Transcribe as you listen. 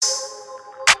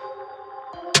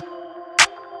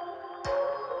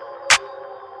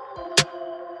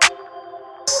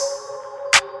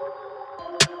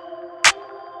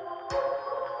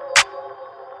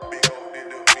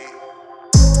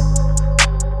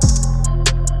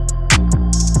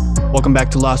Welcome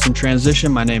back to Lost in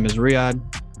Transition. My name is Riyadh.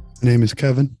 My name is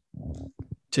Kevin.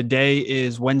 Today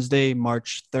is Wednesday,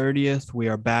 March 30th. We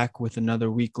are back with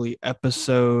another weekly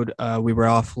episode. We were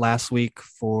off last week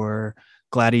for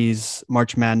Gladys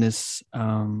March Madness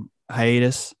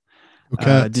hiatus.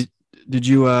 Okay. Did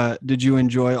you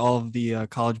enjoy all of the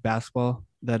college basketball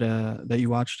that you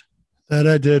watched? That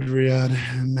I did, Riyadh.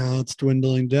 And now it's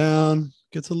dwindling down.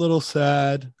 Gets a little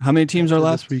sad. How many teams are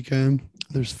left this weekend?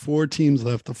 There's 4 teams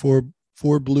left. The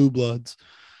four blue bloods.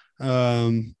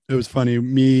 It was funny.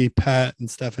 Me, Pat,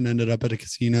 and Stefan ended up at a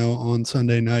casino on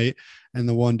Sunday night, and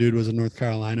the one dude was a North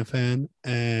Carolina fan,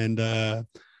 and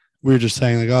we were just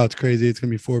saying like, "Oh, it's crazy! It's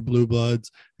gonna be 4 blue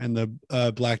bloods." And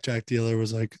the blackjack dealer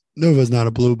was like, "Nova's not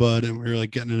a blue blood," and we were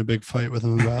like getting in a big fight with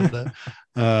him about it.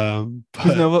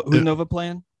 Who's Nova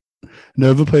playing?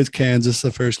 Nova plays Kansas the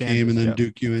first game, and then yep.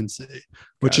 Duke UNC,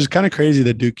 which is kind of crazy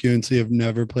that Duke UNC have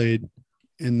never played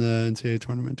in the NCAA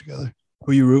tournament together.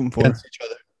 Who are you rooting for? Against each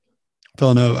other.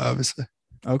 Villanova, obviously.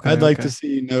 Okay. I'd like to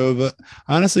see Nova.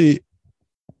 Honestly,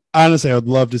 I would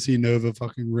love to see Nova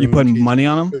fucking ruin. You putting money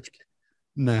on them?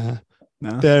 Nah.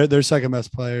 No. Their second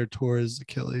best player tore his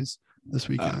Achilles this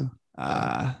weekend.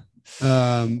 But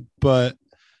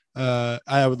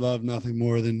I would love nothing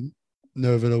more than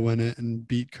Nova to win it and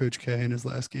beat Coach K in his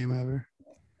last game ever.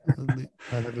 I'd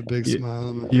have a big smile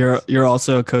on my face. You're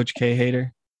also a Coach K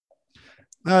hater?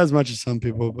 Not as much as some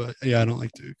people, but yeah, I don't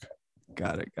like Duke.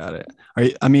 Got it.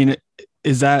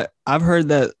 Is that I've heard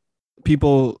that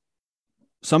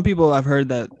some people I've heard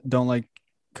that don't like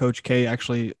Coach K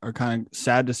actually are kind of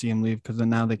sad to see him leave because then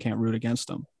now they can't root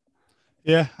against him.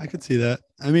 Yeah, I could see that.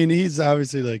 I mean, he's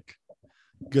obviously like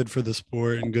good for the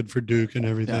sport and good for Duke and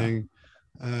everything.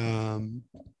 Yeah.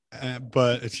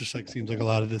 But it's just like seems like a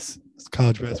lot of this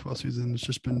college basketball season has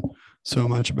just been so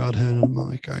much about him. I'm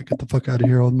like, all right, get the fuck out of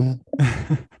here, old man.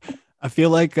 I feel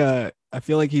like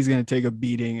he's gonna take a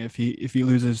beating if he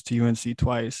loses to UNC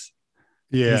twice.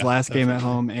 Yeah, his last game at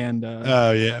home and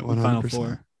 100%. Final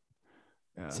Four.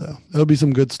 Yeah. So there'll be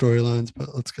some good storylines, but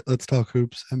let's talk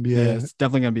hoops. NBA. Yeah, it's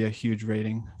definitely gonna be a huge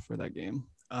rating for that game.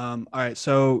 All right,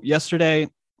 so yesterday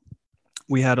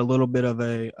we had a little bit of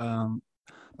a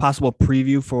possible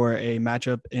preview for a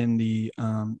matchup in the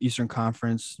Eastern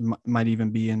Conference, might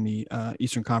even be in the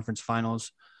Eastern Conference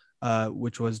Finals,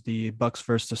 which was the Bucks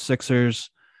versus the Sixers.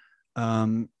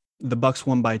 The Bucks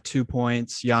won by 2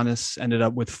 points. Giannis ended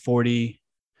up with 40,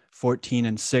 14,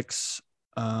 and 6.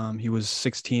 He was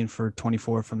 16 for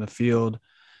 24 from the field.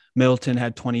 Middleton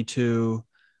had 22.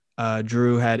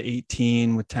 Drew had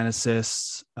 18 with 10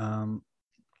 assists.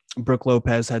 Brook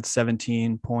Lopez had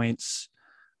 17 points.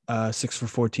 6 for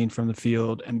 14 from the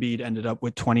field. Embiid ended up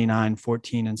with 29,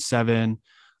 14, and 7,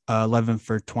 11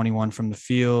 for 21 from the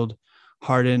field.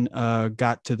 Harden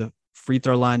got to the free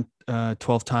throw line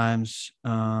 12 times,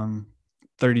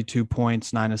 32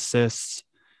 points, 9 assists.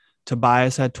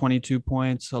 Tobias had 22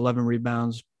 points, 11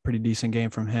 rebounds, pretty decent game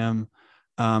from him.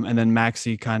 And then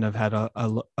Maxey kind of had not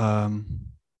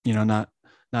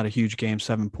a huge game,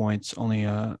 7 points, only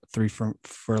 3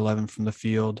 for 11 from the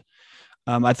field.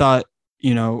 I thought, we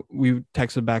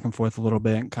texted back and forth a little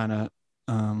bit and kind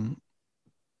of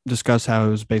discussed how it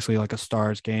was basically like a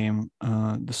Stars game.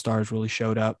 The Stars really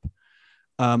showed up.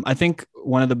 I think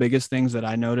one of the biggest things that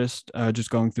I noticed just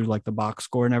going through like the box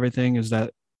score and everything is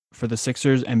that for the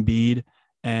Sixers, Embiid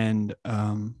and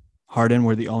Harden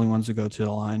were the only ones to go to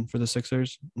the line for the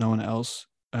Sixers. No one else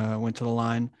went to the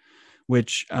line,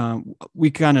 which we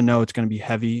kind of know it's going to be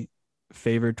heavy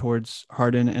favored towards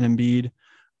Harden and Embiid.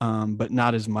 But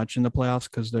not as much in the playoffs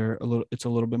because it's a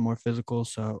little bit more physical.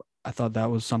 So I thought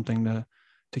that was something to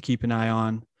keep an eye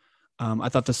on. I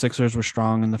thought the Sixers were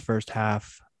strong in the first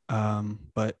half,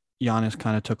 but Giannis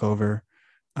kind of took over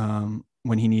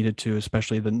when he needed to,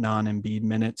 especially the non-Embiid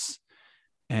minutes.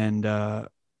 And I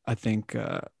think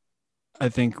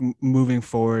moving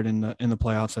forward in the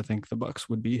playoffs, I think the Bucks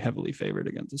would be heavily favored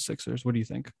against the Sixers. What do you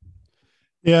think?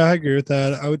 Yeah, I agree with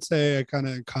that. I would say I kind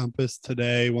of encompassed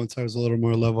today once I was a little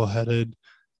more level-headed.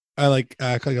 I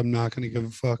act like I'm not going to give a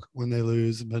fuck when they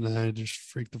lose, but then I just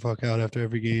freak the fuck out after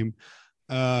every game.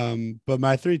 But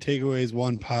my 3 takeaways,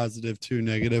 1 positive, 2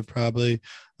 negative probably.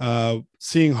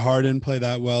 Seeing Harden play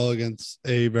that well against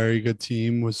a very good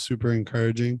team was super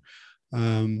encouraging.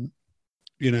 He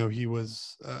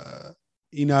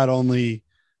not only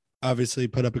obviously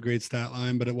put up a great stat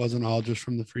line, but it wasn't all just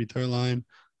from the free throw line.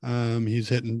 He's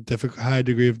hitting high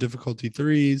degree of difficulty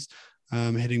threes,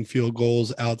 hitting field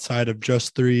goals outside of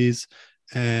just threes,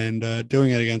 and doing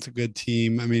it against a good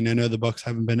team. I mean, I know the Bucks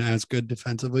haven't been as good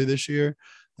defensively this year,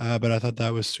 but I thought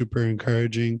that was super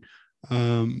encouraging.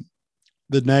 The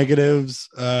negatives,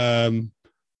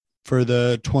 for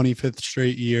the 25th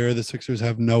straight year, the Sixers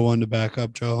have no one to back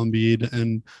up Joel Embiid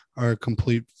and are a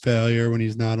complete failure when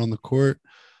he's not on the court.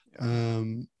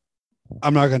 I'm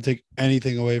not going to take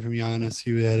anything away from Giannis.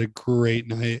 He had a great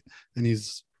night, and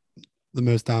he's the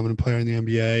most dominant player in the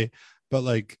NBA. But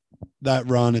like that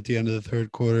run at the end of the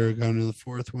third quarter, going into the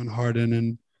fourth, when Harden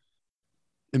and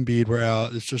Embiid were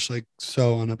out, it's just like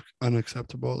so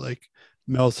unacceptable. Like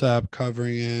Millsap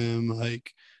covering him,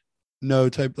 like no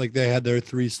type, like they had their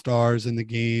 3 stars in the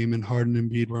game, and Harden and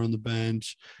Embiid were on the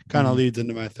bench. Kind of leads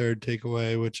into my third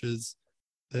takeaway, which is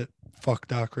that fuck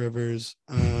Doc Rivers.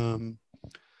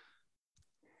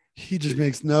 He just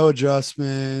makes no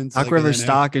adjustments. Doc Rivers'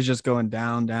 stock is just going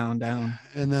down.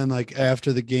 And then like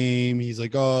after the game, he's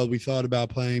like, "Oh, we thought about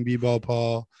playing B-ball,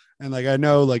 Paul." And like I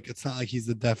know, like it's not like he's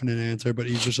the definite answer, but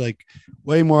he's just like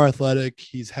way more athletic.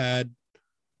 He's had,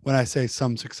 when I say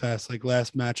some success, like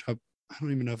last matchup, I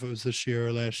don't even know if it was this year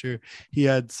or last year, he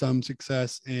had some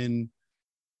success in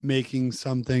making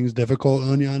some things difficult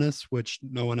on Giannis, which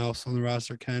no one else on the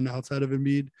roster can outside of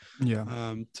Embiid.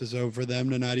 Yeah. So for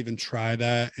them to not even try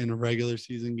that in a regular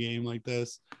season game like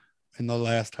this, and the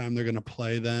last time they're going to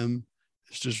play them,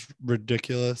 it's just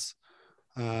ridiculous.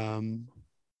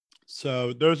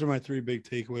 So those are my 3 big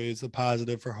takeaways: the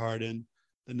positive for Harden,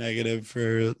 the negative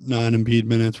for non-Embiid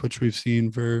minutes, which we've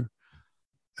seen for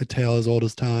a tale as old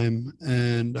as time,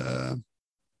 and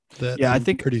I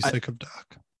think pretty sick of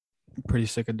Doc. Pretty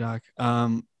sick of Doc.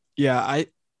 I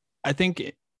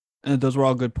think those were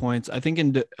all good points. I think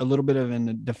a little bit in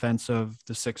the defense of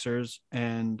the Sixers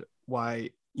and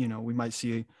why, we might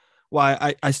see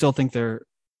why I still think they're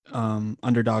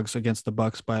underdogs against the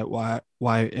Bucks, but why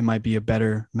it might be a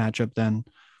better matchup than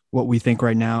what we think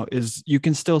right now is you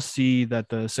can still see that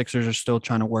the Sixers are still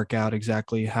trying to work out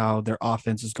exactly how their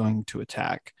offense is going to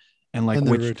attack and like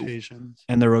which rotations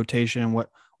and their rotation and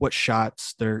what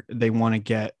shots they want to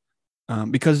get.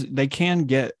 Because they can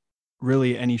get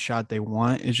really any shot they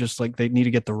want. It's just like they need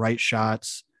to get the right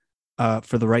shots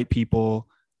for the right people.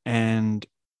 And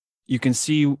you can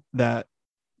see that,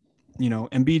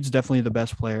 Embiid's definitely the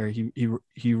best player.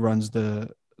 He runs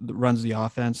the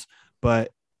offense,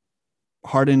 but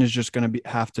Harden is just going to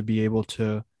have to be able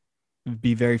to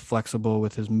be very flexible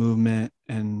with his movement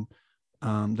and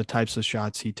the types of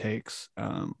shots he takes.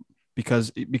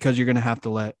 Because you're going to have to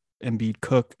let Embiid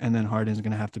cook, and then Harden's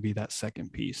going to have to be that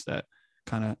second piece that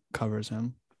kind of covers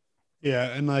him. Yeah.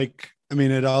 And like, I mean,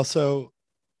 it also,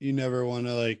 you never want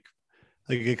to like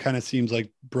it kind of seems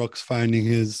like Brooks finding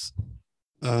his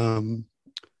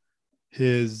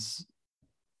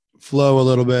flow a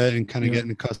little bit and kind of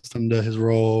getting accustomed to his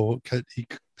role.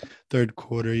 Third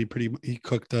quarter, he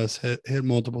cooked us, hit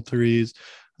multiple threes.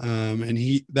 And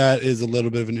that is a little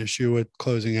bit of an issue with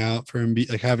closing out for Embiid,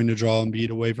 like having to draw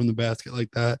Embiid away from the basket like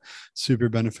that. Super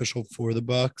beneficial for the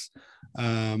Bucks.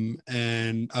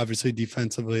 And obviously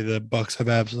defensively, the Bucks have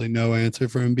absolutely no answer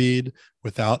for Embiid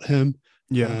without him.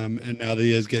 Yeah. And now that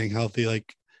he is getting healthy,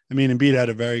 like, I mean, Embiid had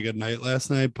a very good night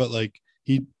last night, but like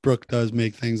Brooke does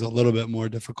make things a little bit more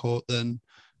difficult than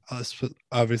us,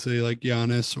 obviously, like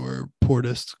Giannis or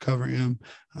Portis covering him.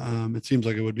 It seems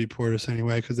like it would be Portis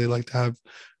anyway, because they like to have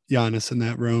Giannis in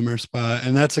that roamer spot.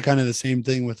 And that's kind of the same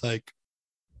thing with like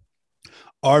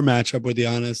our matchup with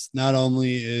Giannis. Not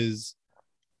only is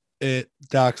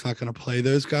Doc's not going to play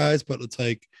those guys, but it's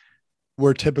like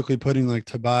we're typically putting like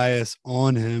Tobias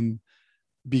on him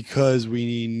because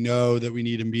we know that we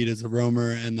need Embiid as a roamer,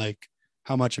 and like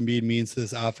how much Embiid means to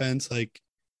this offense. Like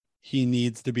he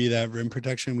needs to be that rim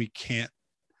protection. We can't.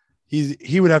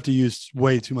 He would have to use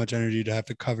way too much energy to have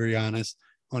to cover Giannis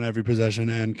on every possession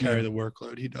and carry the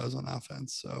workload he does on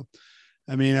offense. So,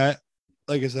 I mean,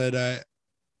 like I said,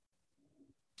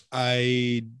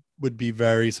 I would be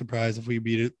very surprised if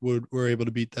we we're able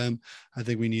to beat them. I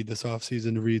think we need this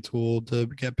offseason to retool to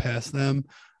get past them.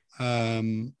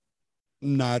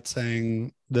 Not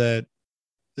saying that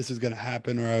this is going to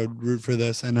happen or I would root for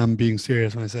this, and I'm being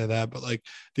serious when I say that, but like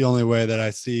the only way that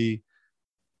I see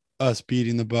us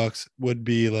beating the Bucks would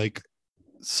be like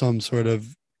some sort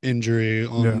of injury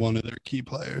on one of their key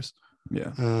players.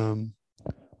 Yeah.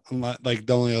 Like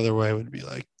the only other way would be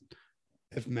like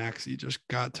if Maxey just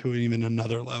got to even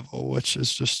another level, which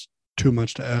is just too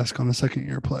much to ask on a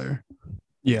second-year player.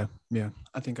 Yeah.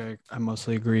 I think I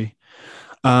mostly agree.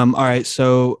 All right,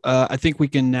 so I think we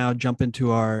can now jump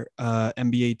into our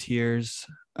NBA tiers.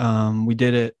 We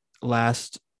did it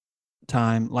last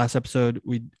episode.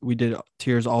 We did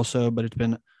tiers also, but it's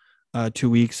been 2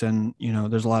 weeks, and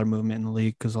there's a lot of movement in the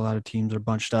league because a lot of teams are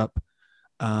bunched up.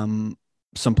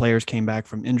 Some players came back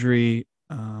from injury.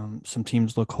 Some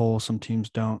teams look whole, some teams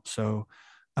don't. So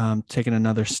taking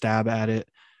another stab at it.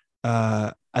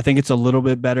 I think it's a little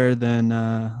bit better than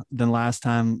last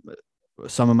time.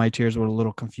 Some of my tiers were a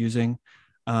little confusing.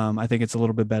 I think it's a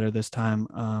little bit better this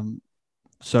time.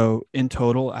 So in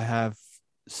total, I have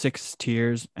 6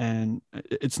 tiers, and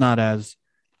it's not as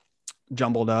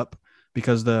jumbled up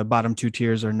because the bottom 2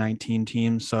 tiers are 19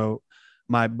 teams. So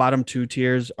my bottom 2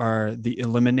 tiers are the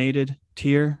eliminated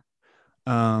tier.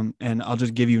 And I'll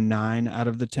just give you 9 out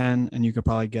of the 10, and you could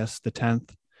probably guess the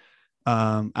 10th.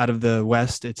 Out of the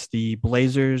West, it's the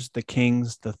Blazers, the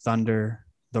Kings, the Thunder,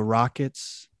 the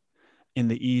Rockets. In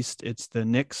the East, it's the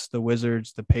Knicks, the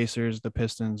Wizards, the Pacers, the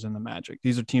Pistons, and the Magic.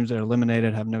 These are teams that are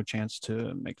eliminated, have no chance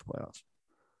to make the playoffs.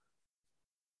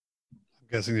 I'm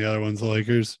guessing the other one's the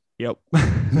Lakers. Yep.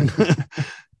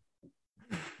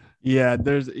 Yeah,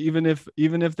 there's even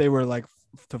if they were like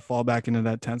to fall back into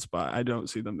that 10th spot, I don't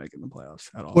see them making the playoffs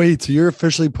at all. Wait, so you're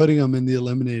officially putting them in the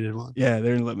eliminated one? Yeah,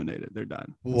 they're eliminated. They're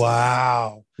done.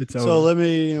 Wow. It's so over.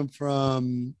 eliminating them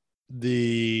from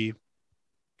the.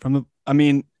 I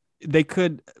mean, they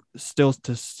could still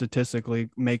statistically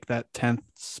make that 10th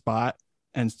spot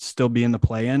and still be in the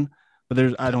play-in,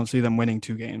 but I don't see them winning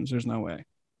 2 games. There's no way.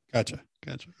 Gotcha.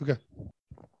 Okay.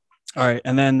 All right.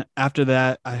 And then after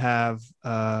that, I have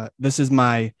this is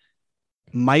my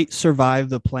might survive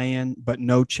the play-in, but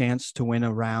no chance to win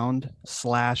a round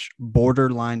 /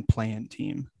 borderline play-in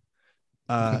team.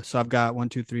 Okay. So I've got 1,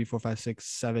 2, 3, 4, 5, 6,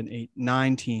 7, 8,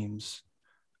 9 teams.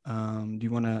 Do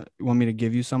you want me to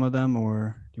give you some of them,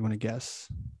 or do you want to guess?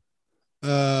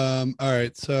 All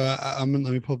right. So let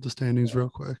me pull up the standings real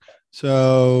quick.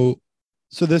 So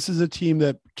this is a team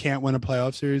that can't win a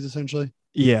playoff series, essentially.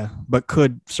 Yeah, but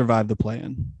could survive the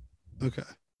play-in. Okay.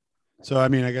 So I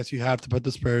mean, I guess you have to put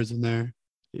the Spurs in there.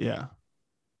 Yeah.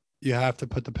 You have to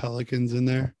put the Pelicans in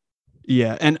there.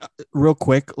 Yeah, and real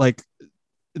quick, like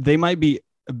they might be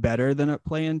better than a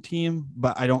play-in team,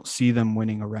 but I don't see them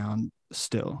winning a round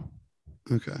still.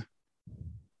 Okay.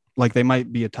 Like they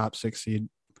might be a top 6 seed,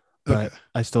 but okay.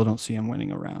 I still don't see them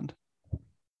winning a round.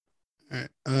 All right.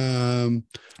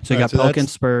 So you got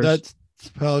Pelicans, Spurs. That's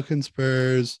Pelicans,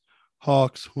 Spurs,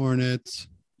 Hawks, Hornets.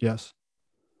 Yes.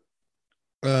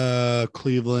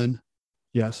 Cleveland.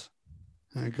 Yes.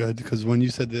 All right, good. Because when you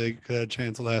said they could have a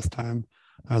chance last time,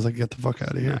 I was like, get the fuck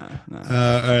out of here. Nah.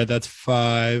 All right, that's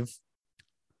 5.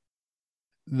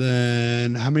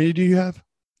 Then how many do you have?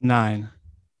 9.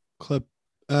 You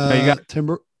got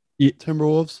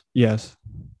Timberwolves. Yes.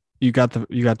 You got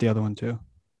the other one too.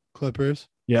 Clippers.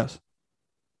 Yes.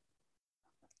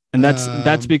 And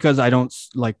that's because I don't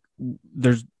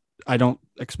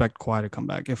expect Kawhi to come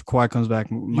back. If Kawhi comes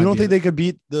back, you don't think they could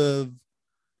beat the?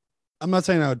 I'm not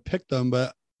saying I would pick them,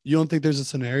 but you don't think there's a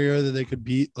scenario that they could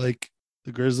beat like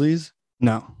the Grizzlies?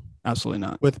 No, absolutely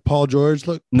not. With Paul George,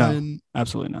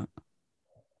 absolutely not.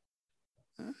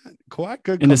 Kawhi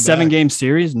could in the 7-game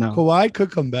series. No, Kawhi could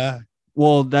come back.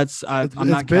 Well, I'm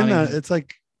not counting. It's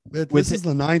like this is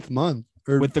the 9th month.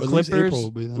 With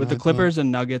the Clippers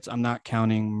and Nuggets, I'm not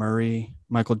counting Murray,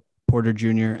 Michael Porter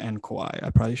Jr., and Kawhi.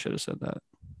 I probably should have said that.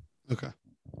 Okay.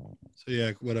 So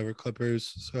yeah, whatever.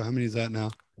 Clippers. So how many is that now?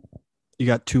 You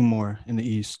got 2 more in the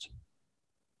East.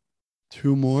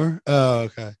 2 more? Oh,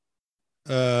 okay.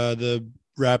 The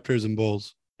Raptors and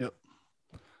Bulls. Yep.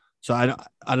 So out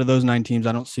of those 9 teams,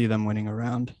 I don't see them winning a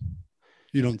round.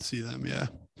 You don't see them, yeah.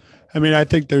 I mean, I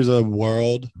think there's a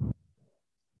world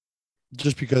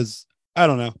just because I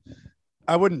don't know.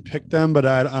 I wouldn't pick them, but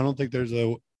I don't think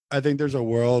I think there's a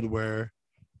world where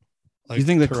like you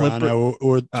think the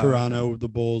Toronto, the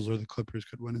Bulls or the Clippers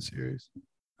could win a series.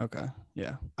 Okay.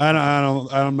 Yeah.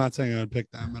 I'm not saying I would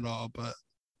pick them at all, but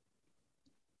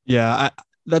yeah,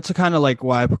 that's kind of like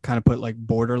why I kind of put like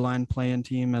borderline play-in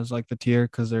team as like the tier,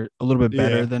 because they're a little bit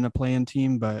better than a play-in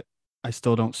team, but I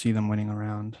still don't see them winning a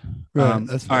round. Right.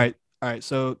 That's all right.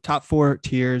 So top 4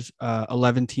 tiers,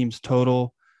 11 teams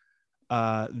total.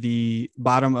 The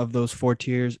bottom of those 4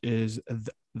 tiers is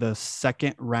the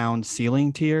second round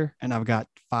ceiling tier, and I've got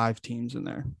 5 teams in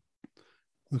there.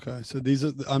 Okay, so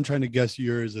I'm trying to guess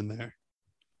yours in there.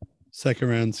 Second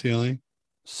round ceiling.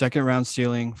 Second round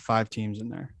ceiling, 5 teams in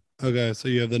there. Okay, so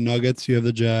you have the Nuggets, you have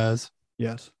the Jazz.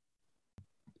 Yes.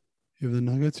 You have the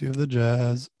Nuggets, you have the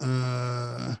Jazz.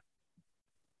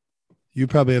 You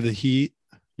probably have the Heat.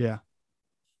 Yeah.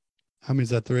 How many is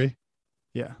that? 3?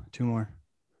 Yeah, 2 more.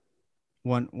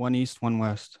 One East, 1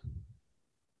 West.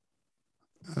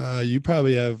 You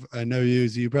probably have. I know you.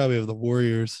 So you probably have the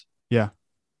Warriors. Yeah.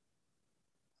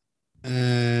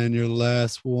 And your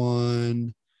last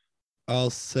one, I'll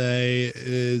say,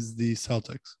 is the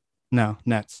Celtics. No,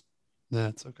 Nets.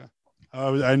 Nets. Okay.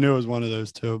 I knew it was one of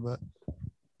those 2, but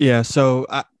yeah. So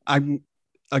I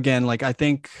again, like I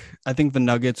think the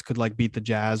Nuggets could like beat the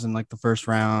Jazz in like the first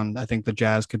round. I think the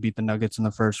Jazz could beat the Nuggets in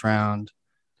the first round.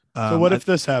 So what I, if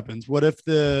this happens? What if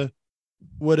the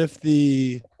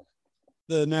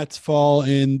Nets fall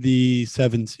in the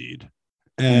 7 seed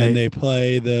and and they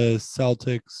play the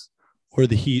Celtics or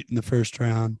the Heat in the first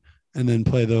round, and then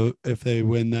if they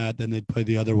win that, then they'd play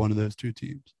the other one of those two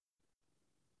teams.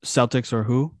 Celtics or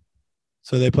who?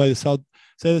 So they play say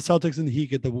the Celtics and the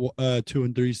Heat get the 2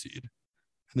 and 3 seed,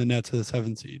 and the Nets are the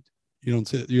 7 seed. You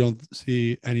don't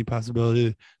see any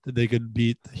possibility that they could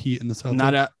beat the Heat and the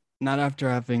Celtics. Not after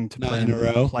having to Not in a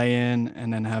row? play in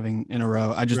and then having in a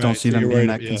row. I just Right, don't see so them you're being worried-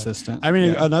 that yeah. consistent. I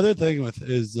mean, Yeah. another thing with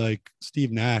is like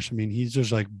Steve Nash. I mean, he's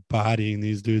just like bodying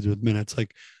these dudes with minutes.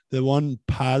 Like the one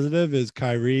positive is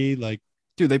Kyrie. Like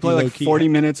Dude, they play he like low-key- 40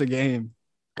 minutes a game.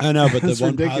 I know, but the It's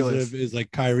one ridiculous. positive is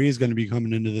like Kyrie is going to be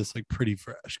coming into this like pretty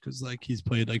fresh because like he's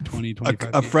played like 20, 25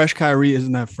 A games. fresh Kyrie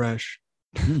isn't that fresh.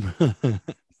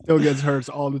 Still gets hurt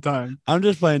all the time. I'm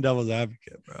just playing devil's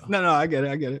advocate, bro. No, I get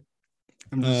it.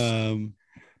 I'm just,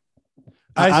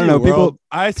 I I don't see know, a world- people-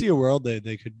 I see a world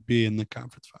they could be in the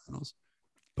conference finals,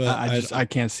 but I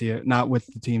can't see it. Not with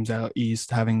the teams out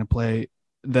east having to play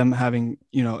them having,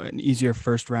 an easier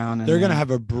first round. And they're then- gonna have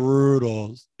a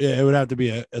brutal. Yeah, it would have to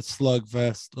be a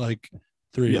slugfest, like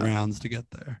 3 Yeah. rounds to get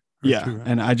there. or 2 rounds.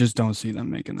 and I just don't see them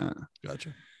making that.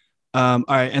 Gotcha. All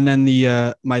right, and then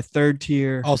the my third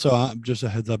tier. Also, just a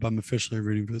heads up, I'm officially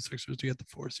rooting for the Sixers to get the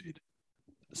 4 seed,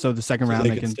 So the second so round they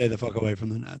they can can. stay the fuck away from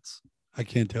the Nets. I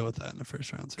can't deal with that in the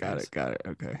first round series. Got it.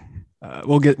 Okay.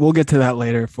 We'll get to that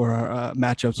later for our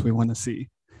matchups we want to see.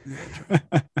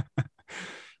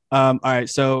 All right,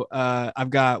 so I've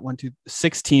got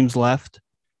 6 teams left,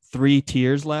 3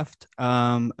 tiers left.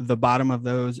 The bottom of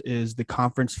those is the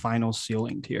conference finals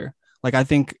ceiling tier. Like I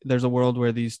think there's a world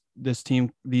where these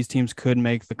teams could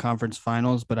make the conference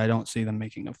finals, but I don't see them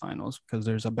making the finals because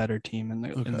there's a better team in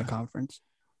the Okay. conference.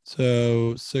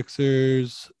 So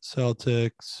Sixers,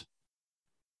 Celtics.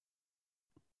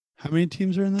 How many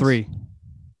teams are in this? 3.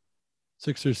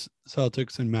 Sixers,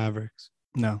 Celtics, and Mavericks.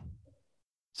 No.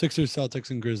 Sixers, Celtics,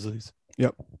 and Grizzlies.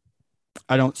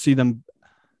 I don't see them.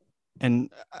 And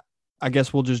I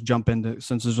guess we'll just jump into,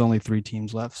 since there's only 3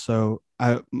 teams left. So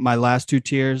my last 2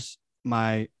 tiers,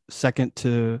 my second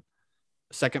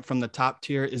from the top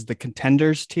tier is the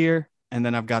contenders tier. And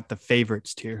then I've got the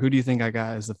favorites tier. Who do you think I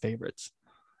got as the favorites?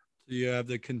 So you have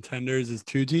the contenders as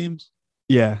 2 teams.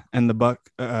 Yeah. And the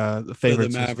So the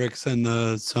favorites. Mavericks and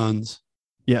the Suns.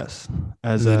 Yes.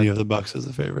 And then you have the Bucks as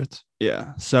the favorites.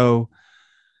 Yeah. So,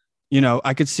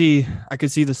 I could see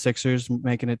the Sixers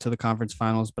making it to the conference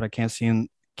finals, but I can't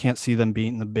see them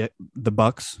beating the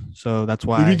Bucks. So that's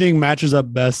why. Who do you think matches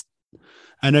up best?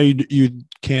 I know you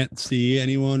can't see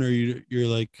anyone, or you're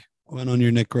like went on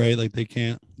your Nick Wright, like they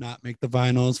can't not make the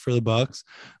finals for the Bucks.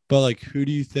 But like, who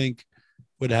do you think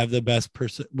would have the best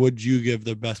would you give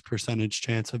the best percentage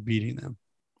chance of beating them?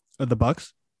 The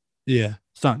Bucks? Yeah.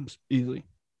 Suns, easily.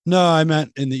 No, I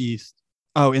meant in the East.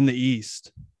 Oh, in the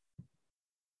East.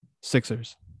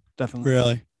 Sixers, definitely.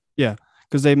 Really?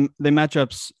 Because they match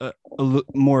up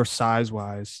more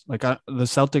size-wise. Like the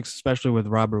Celtics, especially with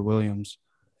Robert Williams.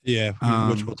 Yeah,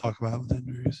 which we'll talk about with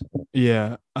injuries.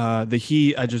 Yeah. The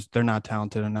Heat, they're not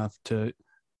talented enough to.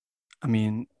 I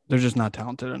mean, they're just not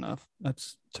talented enough.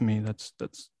 That's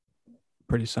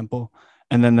pretty simple.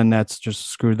 And then the Nets just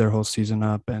screwed their whole season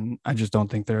up, and I just don't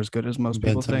think they're as good as most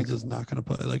people Ben Simmons think. is not going to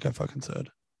play, like I fucking said.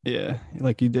 Yeah,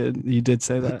 like you did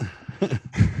say that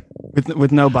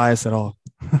with no bias at all.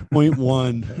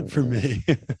 0.1 for me.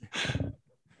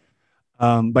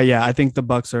 But yeah, I think the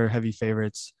Bucks are heavy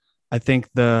favorites. I don't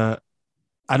think the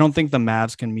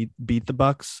Mavs can beat the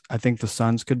Bucks. I think the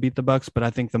Suns could beat the Bucks, but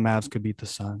I think the Mavs could beat the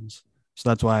Suns. So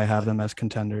that's why I have them as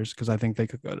contenders, because I think they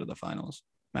could go to the finals.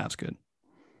 Mavs could,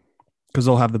 because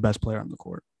they'll have the best player on the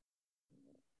court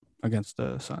against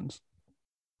the Suns.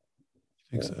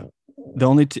 I think so. The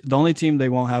only team they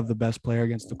won't have the best player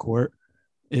against the court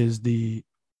is the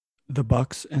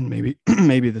Bucks and maybe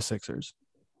maybe the Sixers,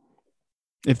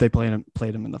 if they played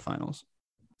him in the finals.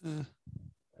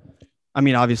 I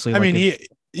mean, obviously. I think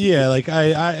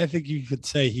you could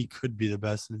say he could be the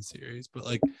best in the series, but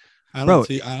like, I don't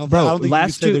think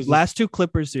last two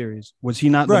Clippers series, was he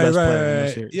not the best player in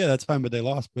the series? Yeah, that's fine, but they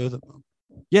lost both of them.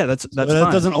 Yeah, that's that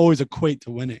fine. Doesn't always equate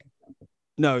to winning.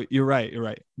 No, you're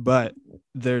right. But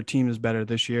their team is better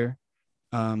this year.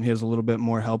 He has a little bit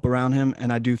more help around him,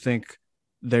 and I do think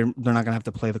they're not going to have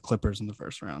to play the Clippers in the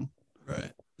first round.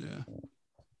 Right. Yeah.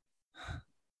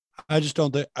 I just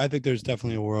don't think. I think there's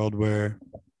definitely a world where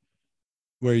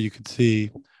you could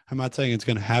see. I'm not saying it's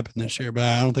going to happen this year, but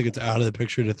I don't think it's out of the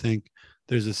picture to think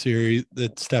there's a series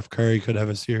that Steph Curry could have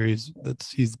a series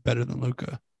he's better than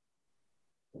Luka.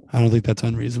 I don't think that's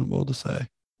unreasonable to say.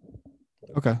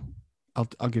 Okay,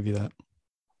 I'll give you that.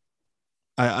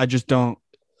 I just don't.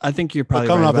 I think you're probably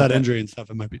coming right off about that injury and stuff,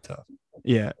 it might be tough.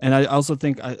 Yeah, and I also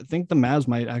think the Mavs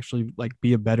might actually like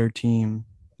be a better team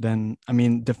than. I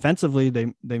mean, defensively,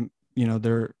 they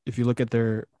they're, if you look at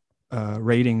their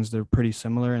ratings, they're pretty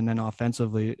similar, and then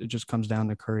offensively, it just comes down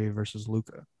to Curry versus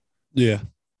Luka. Yeah.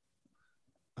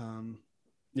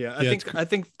 Yeah, I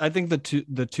think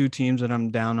the two teams that I'm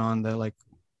down on, that like,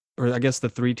 or I guess the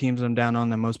three teams I'm down on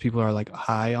that most people are like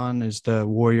high on, is the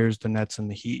Warriors, the Nets, and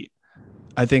the Heat.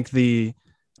 I think the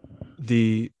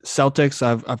Celtics,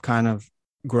 I've kind of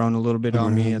grown a little bit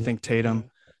on me. I think Tatum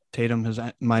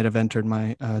might have entered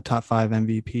my top 5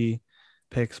 MVP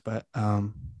picks, but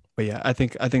yeah, I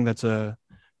think that's a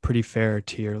pretty fair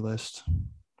tier list.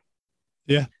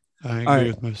 Yeah, I agree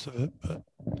with most of it. But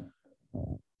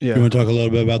yeah, you want to talk a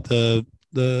little bit about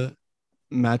the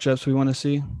matchups we want to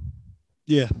see?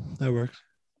 Yeah, that works.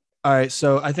 All right,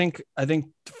 so I think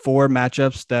 4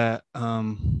 matchups that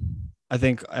I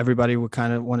think everybody would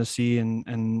kind of want to see,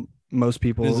 and most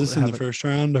people. Is this in the first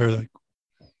round or like?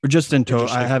 Or just in total?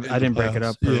 Like I didn't break it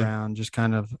up per round, just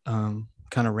kind of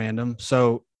random.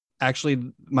 So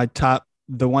actually,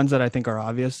 the ones that I think are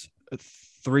obvious,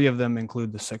 3 of them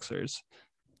include the Sixers.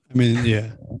 I mean,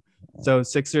 yeah. So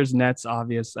Sixers, Nets,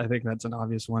 obvious. I think that's an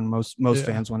obvious one. Most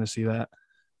fans want to see that,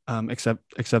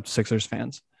 except Sixers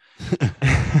fans.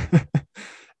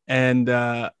 And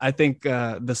I think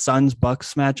the Suns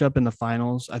Bucks matchup in the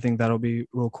finals, I think that'll be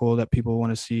real cool that people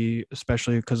want to see,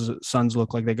 especially because the Suns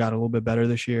look like they got a little bit better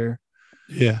this year.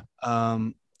 Yeah.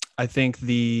 I think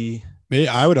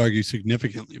I would argue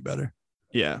significantly better.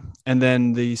 Yeah. And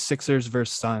then the Sixers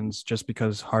versus Suns, just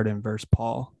because Harden versus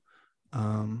Paul.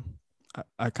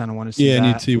 I kind of want to see that. Yeah, and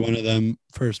you'd see one of them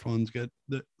first ones get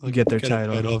their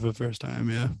title for the first time.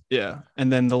 Yeah. Yeah. And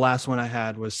then the last one I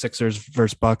had was Sixers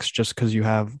versus Bucks, just because you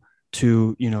have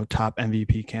 2, top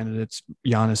MVP candidates,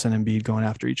 Giannis and Embiid, going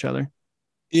after each other.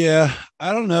 Yeah.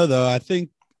 I don't know, though. I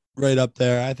think right up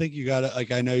there, I think you got to,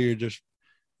 like, I know you're just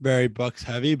very Bucks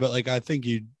heavy, but like, I think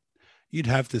you'd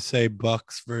have to say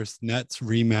Bucks versus Nets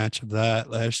rematch of that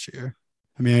last year.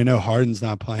 I mean, I know Harden's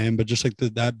not playing, but just like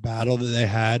that battle that they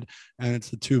had, and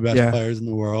it's the 2 best players in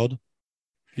the world.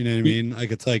 You know what I mean?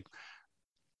 Like, it's like,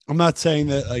 I'm not saying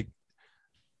that like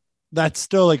that's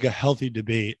still like a healthy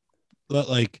debate, but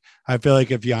like, I feel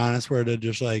like if Giannis were to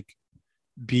just like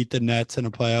beat the Nets in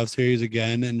a playoff series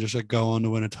again and just like go on to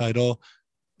win a title,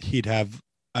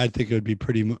 I think it would be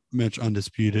pretty much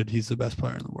undisputed. He's the best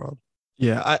player in the world.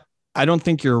 Yeah. I don't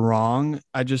think you're wrong.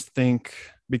 I just think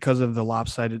because of the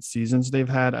lopsided seasons they've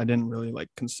had, I didn't really like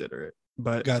consider it,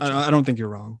 but gotcha. I don't think you're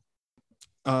wrong.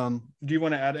 Do you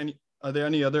want to add are there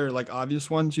any other like obvious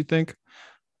ones you think?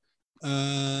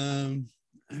 I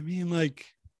mean, like,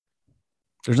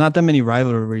 there's not that many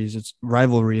rivalries.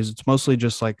 It's mostly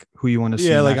just like who you want to see.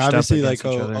 Yeah, like obviously like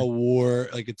a war,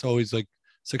 like it's always like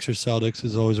Sixers Celtics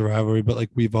is always a rivalry, but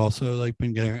like we've also like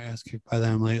been getting our ass kicked by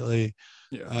them lately.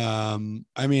 Yeah.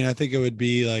 I mean, I think it would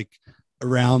be like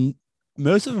around,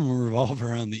 most of them revolve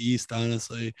around the East,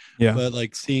 honestly. Yeah. But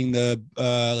like seeing the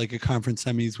like a conference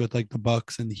semis with like the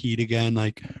Bucks and the Heat again,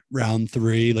 like round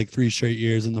 3, like 3 straight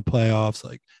years in the playoffs,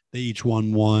 like they each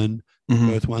won one. Mm-hmm.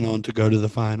 Both went on to go to the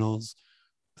finals.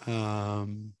 So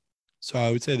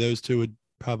I would say those 2 would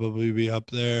probably be up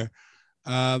there.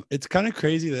 It's kind of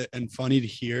crazy and funny to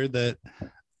hear that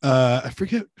I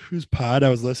forget whose pod I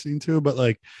was listening to, but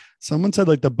like someone said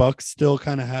like the Bucks still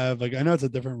kind of have, like, I know it's a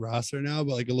different roster now,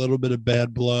 but like a little bit of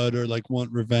bad blood or like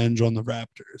want revenge on the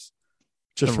Raptors.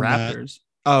 Just the Raptors.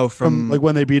 From like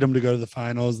when they beat them to go to the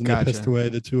finals and they pissed away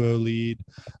the 2-0 lead.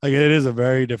 Like it is a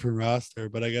very different roster,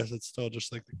 but I guess it's still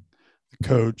just like the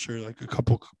coach or like a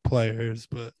couple players.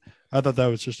 But I thought that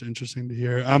was just interesting to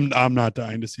hear. I'm not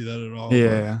dying to see that at all.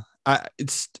 Yeah.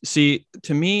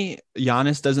 To me,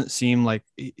 Giannis doesn't seem like,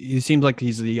 he seems like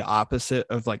he's the opposite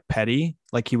of like petty,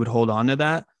 like he would hold on to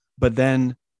that, but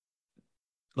then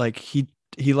like he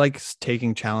likes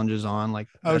taking challenges on. Like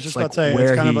I was just about to say,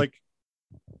 it's kind of like,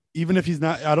 even if he's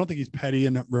not, I don't think he's petty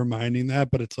in reminding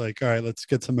that, but it's like, all right, let's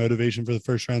get some motivation for the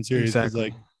first round series. Exactly.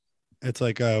 Like, it's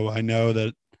like, oh, I know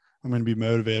that I'm going to be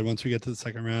motivated once we get to the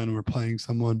second round and we're playing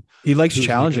someone. He likes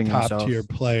challenging like a himself. Top tier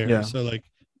player. Yeah. So like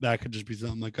that could just be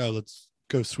something like, oh, let's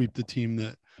go sweep the team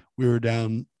that we were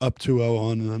down up 2-0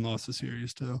 on and then lost the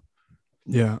series to.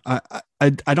 Yeah.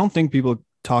 I don't think people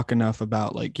talk enough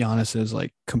about like Giannis's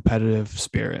like competitive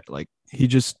spirit. Like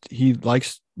he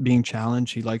likes being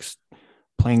challenged. He likes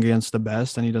playing against the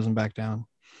best and he doesn't back down.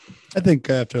 I think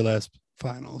after last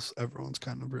finals. Everyone's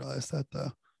kind of realized that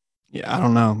though. Yeah, I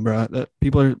don't know, bro. That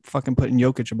people are fucking putting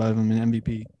Jokic above him in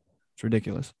MVP. It's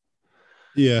ridiculous.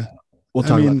 Yeah. We'll I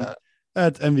talk mean, about that.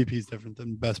 that's MVP is different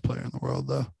than best player in the world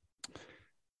though.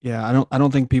 Yeah, I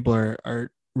don't think people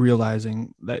are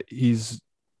realizing that he's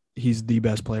the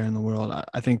best player in the world.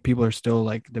 I think people are still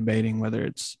like debating whether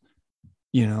it's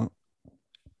you know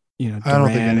I don't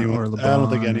think Durant anyone. or I don't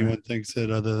think LeBron or anyone thinks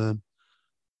it other than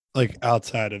like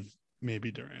outside of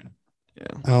maybe Durant.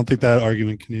 yeah. I don't think that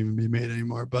argument can even be made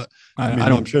anymore. But I mean, I I'm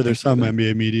don't sure think there's some either.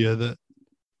 NBA media that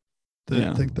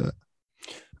Yeah. think that.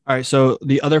 All right, so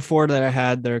the other four that I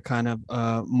had, they're kind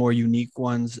of more unique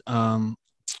ones.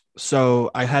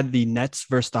 So I had the Nets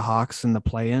versus the Hawks in the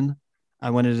play-in. I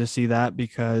wanted to see that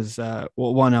because,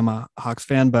 well, one, I'm a Hawks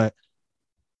fan, but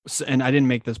and I didn't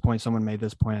make this point. Someone made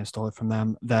this point. I stole it from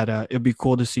them. That it'd be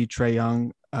cool to see Trae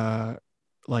Young,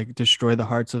 like destroy the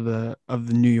hearts of the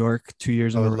New York 2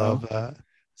 years I in a would row. love that.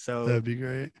 So That'd be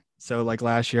great. so like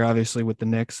last year, obviously with the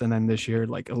Knicks, and then this year,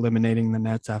 like eliminating the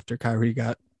Nets after Kyrie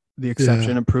got the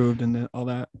exception approved and all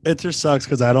that. It just sucks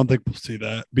because I don't think we'll see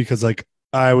that because like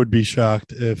I would be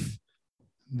shocked if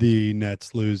the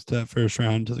Nets lose that first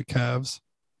round to the Cavs.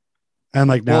 And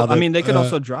like now, Well, I mean, they could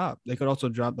also drop. They could also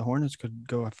drop. The Hornets could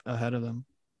go ahead of them.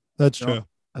 That's They're true.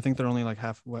 I think they're only like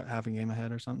half a game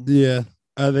ahead or something. Yeah,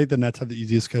 I think the Nets have the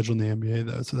easiest schedule in the NBA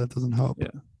though, so that doesn't help.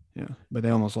 Yeah, but they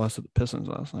almost lost to the Pistons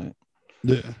last night.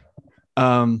 Yeah.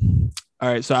 All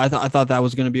right, so I thought that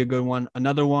was going to be a good one.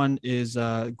 Another one is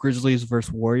Grizzlies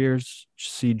versus Warriors.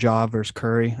 See Ja versus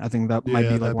Curry. I think that might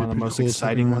be like one of the most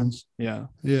exciting ones. Yeah.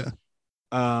 Yeah.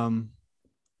 Another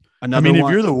I mean,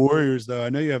 one, if you're the Warriors, though,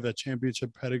 I know you have that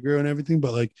championship pedigree and everything,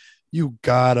 but like you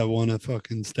gotta want to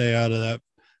fucking stay out of that,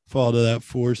 fall to that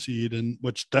 4 seed, and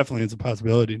which definitely is a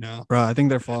possibility now. bro, I think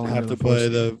they're falling. Have to play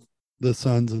the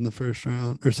Suns in the first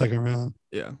round or second round.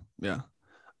 Yeah.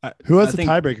 Who has the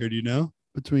tiebreaker? Do you know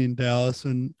between Dallas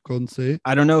and Golden State?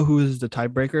 I don't know who is the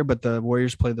tiebreaker, but the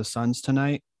Warriors play the Suns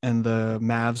tonight, and the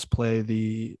Mavs play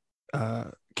the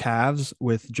Cavs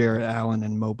with Jarrett Allen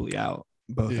and Mobley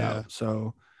both out.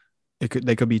 So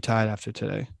they could be tied after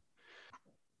today.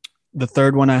 The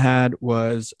third one I had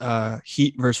was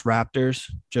Heat versus Raptors,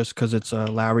 just because it's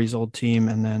Lowry's old team,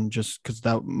 and then just because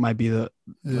that might be like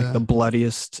the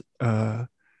bloodiest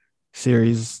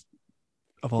series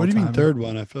of all time. What do you mean third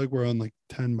one? I feel like we're on like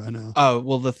 10 by now. Oh,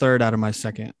 well, the third out of my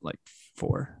second, like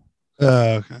 4.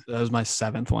 Okay. That was my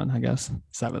 7th one, I guess.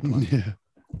 7th one.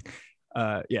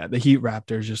 Yeah. The Heat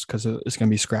Raptors, just because it's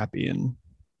gonna be scrappy, and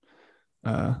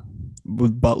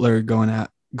with Butler going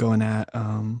at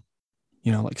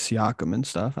like Siakam and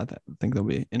stuff. I think they'll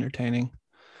be entertaining.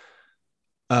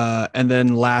 And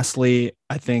then lastly,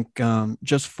 I think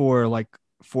just for the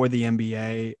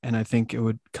NBA, and I think it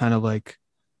would kind of like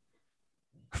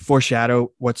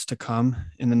foreshadow what's to come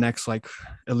in the next like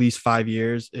at least 5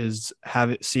 years is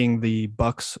seeing the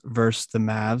Bucks versus the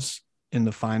Mavs in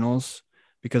the finals,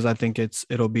 because I think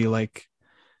it'll be like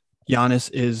Giannis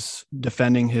is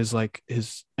defending his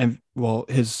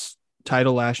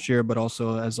title last year, but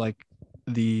also as like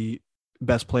the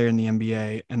best player in the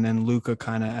NBA, and then Luka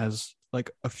kind of as like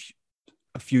a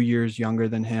few years younger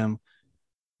than him,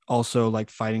 also like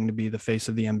fighting to be the face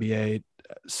of the NBA.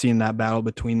 Seeing that battle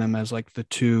between them as like the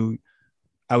two,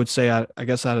 I would say, I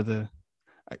guess out of the,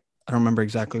 I don't remember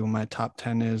exactly what my top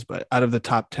 10 is, but out of the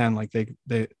top 10, like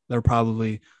they're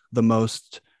probably the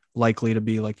most likely to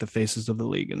be like the faces of the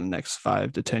league in the next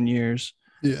 5 to 10 years.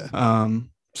 Yeah.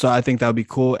 So I think that would be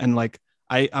cool. And like,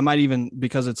 I might even,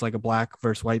 because it's like a black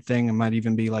versus white thing, it might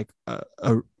even be like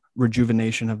a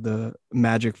rejuvenation of the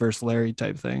Magic versus Larry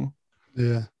type thing.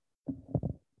 Yeah.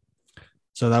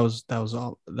 So that was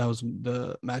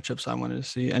the matchups I wanted to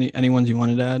see. Any ones you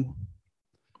wanted to add?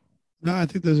 No, I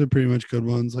think those are pretty much good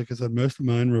ones. Like I said, most of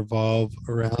mine revolve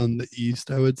around the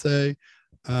East, I would say.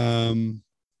 I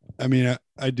mean,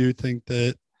 I do think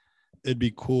that it'd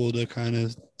be cool to kind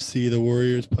of see the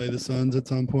Warriors play the Suns at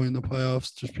some point in the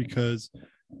playoffs, just because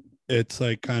it's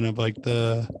like kind of like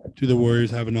do the Warriors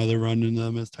have another run in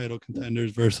them as title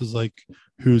contenders versus like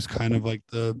who's kind of like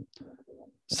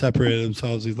separated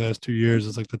themselves these last 2 years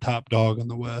as like the top dog in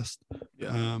the West.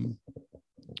 Yeah.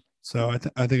 So I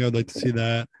think I'd like to see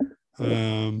that.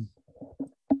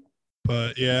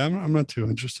 But yeah, I'm not too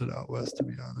interested out West, to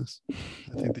be honest.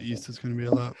 I think the East is going to be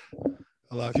a lot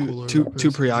cooler.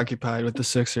 Too preoccupied with the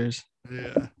Sixers.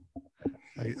 Yeah.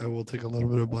 I will take a little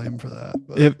bit of blame for that.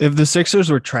 But if the Sixers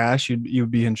were trash,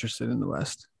 you'd be interested in the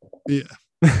West. Yeah.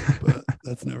 But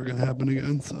that's never going to happen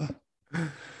again. So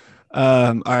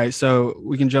all right, so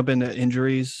we can jump into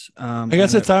injuries. I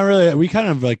guess it's not really, we kind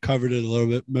of like covered it a little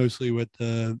bit, mostly with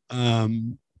the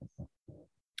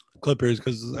Clippers,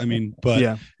 because I mean, but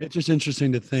Yeah. it's just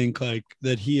interesting to think like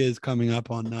that he is coming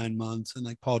up on 9 months, and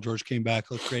like Paul George came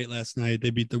back, looked great last night. They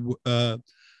beat the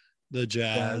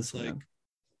Jazz. Like, Yeah.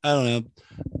 I don't know.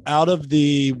 Out of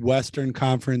the Western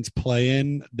Conference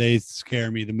play-in, they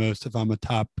scare me the most if I'm a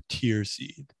top tier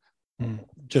seed,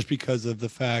 just because of the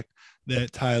fact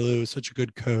that Ty Lue is such a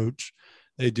good coach.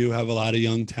 They do have a lot of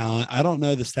young talent. I don't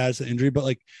know the status of injury, but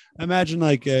like imagine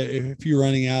like if you're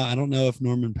running out, I don't know if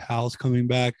Norman Powell's coming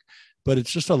back, but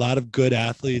it's just a lot of good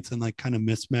athletes and like kind of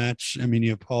mismatch. I mean,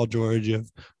 you have Paul George, you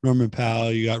have Norman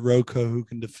Powell, you got Rocco who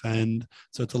can defend.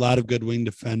 So it's a lot of good wing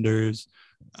defenders.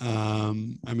 I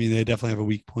mean, they definitely have a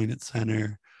weak point at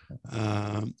center.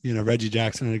 Reggie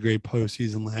Jackson had a great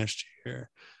postseason last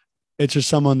year. It's just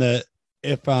someone that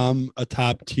if I'm a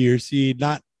top tier seed,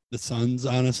 not the Suns,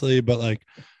 honestly, but like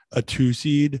a 2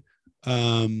 seed,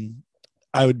 I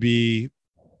would be.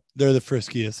 They're the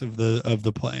friskiest of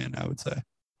the play-in, I would say.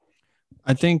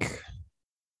 I think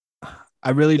I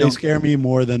really They don't scare me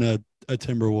more than a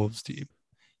Timberwolves team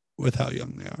with how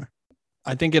young they are.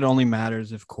 I think it only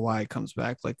matters if Kawhi comes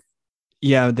back. Like,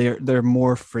 yeah, they're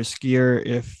more friskier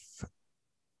if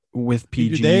with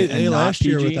PG They and not last PG.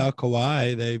 year without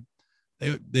Kawhi,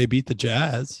 they beat the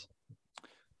Jazz.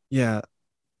 Yeah,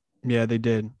 they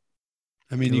did.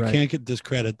 I mean, You're you right. can't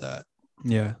discredit that.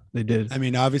 Yeah, they did. I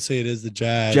mean, obviously it is the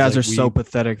Jazz. Jazz like are so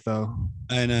pathetic, though.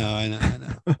 I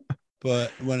know.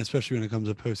 But especially when it comes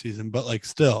to postseason, but like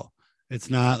still, it's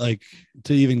not like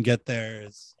to even get there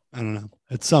is, I don't know.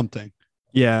 It's something.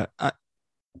 Yeah,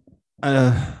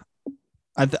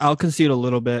 I'll concede a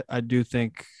little bit. I do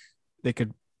think they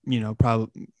could,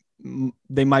 probably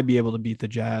they might be able to beat the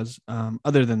Jazz.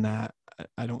 Other than that,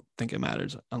 I don't think it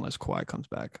matters unless Kawhi comes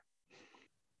back.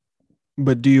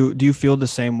 But do you feel the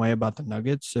same way about the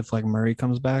Nuggets if like Murray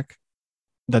comes back?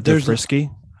 That they're frisky?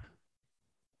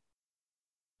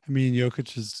 I mean,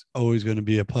 Jokic is always going to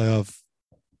be a playoff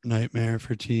nightmare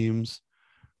for teams.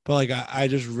 But like I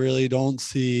just really don't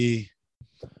see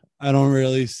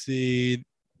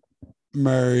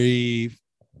Murray.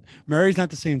 Murray's not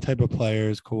the same type of player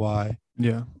as Kawhi.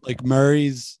 Yeah. Like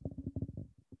Murray's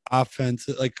offense,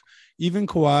 like even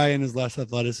Kawhi and his less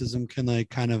athleticism can like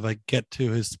kind of like get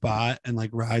to his spot and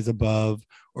like rise above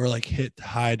or like hit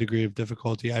high degree of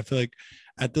difficulty. I feel like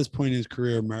at this point in his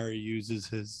career, Murray uses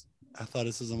his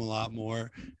athleticism a lot more.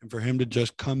 And for him to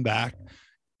just come back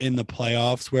in the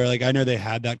playoffs where like I know they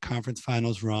had that conference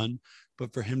finals run,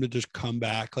 but for him to just come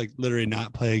back, like literally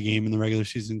not play a game in the regular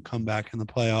season, come back in the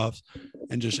playoffs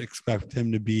and just expect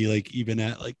him to be like even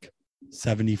at like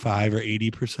 75 or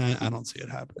 80%, I don't see it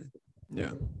happening.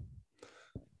 Yeah.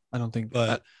 I don't think,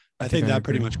 but I think that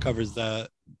pretty much covers the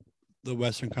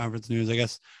Western Conference news. I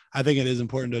guess I think it is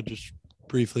important to just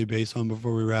briefly base on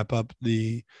before we wrap up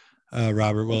the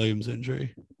Robert Williams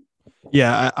injury.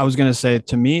 Yeah, I was going to say,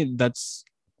 to me, that's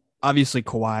obviously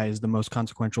Kawhi is the most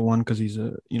consequential one because he's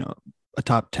a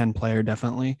top 10 player,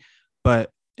 definitely.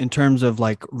 But in terms of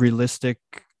like realistic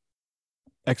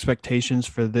expectations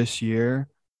for this year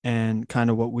and kind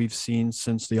of what we've seen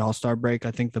since the All-Star break,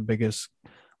 I think the biggest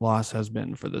loss has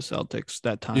been for the Celtics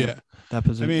that time. Yeah. That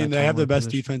position. I mean, they have the best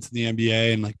defense in the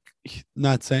NBA, and like,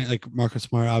 not saying like Marcus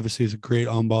Smart obviously is a great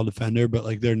on-ball defender, but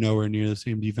like they're nowhere near the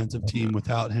same defensive team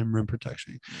without him rim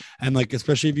protection. And like,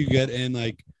 especially if you get in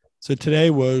like, so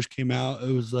today Woj came out,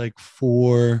 it was like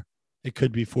it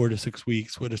could be 4 to 6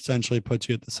 weeks, would essentially put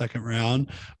you at the second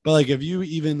round. But like, if you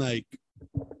even like,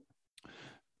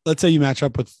 let's say you match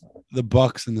up with the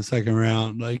Bucks in the second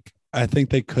round, like I think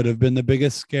they could have been the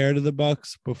biggest scare to the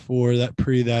Bucks before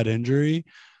that injury,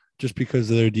 just because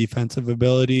of their defensive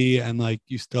ability. And like,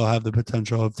 you still have the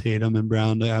potential of Tatum and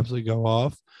Brown to absolutely go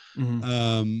off.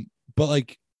 Mm-hmm. But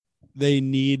like, they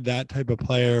need that type of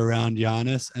player around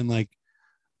Giannis. And like,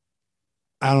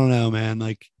 I don't know, man,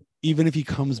 like even if he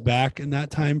comes back in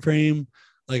that time frame,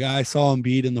 like I saw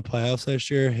Embiid in the playoffs last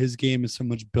year, his game is so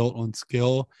much built on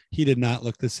skill. He did not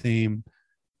look the same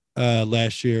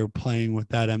last year playing with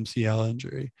that MCL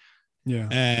injury. Yeah.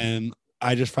 And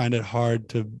I just find it hard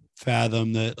to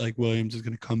fathom that like Williams is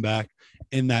going to come back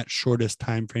in that shortest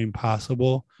time frame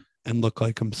possible and look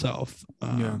like himself.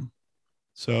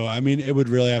 So, I mean, it would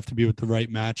really have to be with the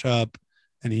right matchup,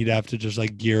 and he'd have to just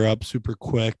like gear up super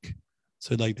quick.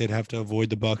 So like they'd have to avoid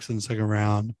the Bucks in the second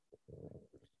round,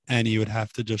 and he would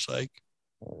have to just like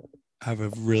have a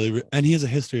really, and he has a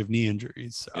history of knee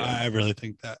injuries. So I really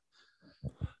think that.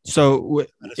 So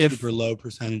if super low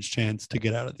percentage chance to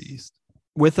get out of the East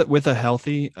with a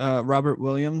healthy Robert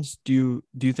Williams, do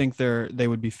you think they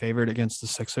would be favored against the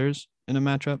Sixers in a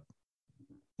matchup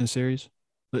in a series?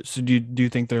 So do you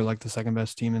think they're like the second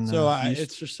best team in the East?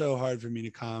 It's just so hard for me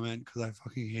to comment because I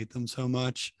fucking hate them so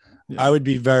much. Yeah. I would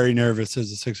be very nervous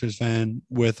as a Sixers fan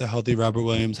with a healthy Robert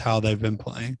Williams, how they've been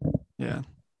playing. Yeah.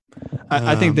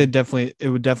 I think it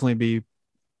would definitely be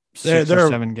 6 or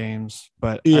 7 games,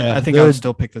 but yeah, I think I would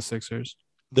still pick the Sixers.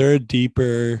 They're a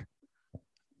deeper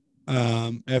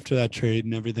after that trade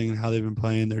and everything and how they've been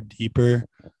playing, they're deeper.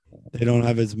 They don't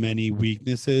have as many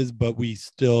weaknesses, but we'd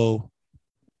still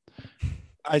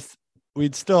have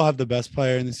the best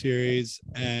player in the series,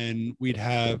 and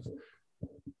I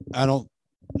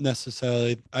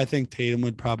think Tatum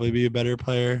would probably be a better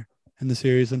player in the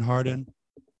series than Harden,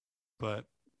 but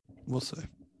we'll see.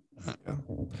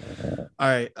 All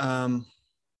right.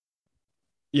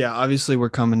 Yeah, obviously we're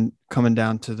coming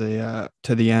down to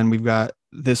the end. We've got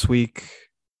this week,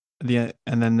 and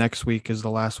then next week is the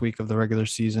last week of the regular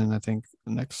season. I think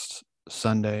next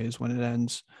Sunday is when it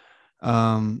ends.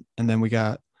 And then we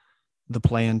got the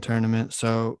play-in tournament.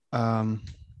 So, coming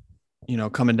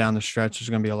down the stretch, there's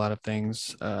going to be a lot of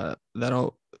things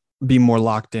that'll be more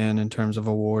locked in terms of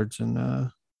awards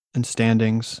and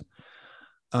standings.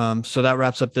 So that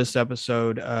wraps up this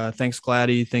episode. Thanks,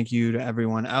 Gladdy. Thank you to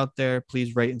everyone out there.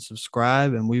 Please rate and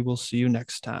subscribe, and we will see you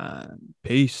next time.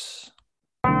 Peace.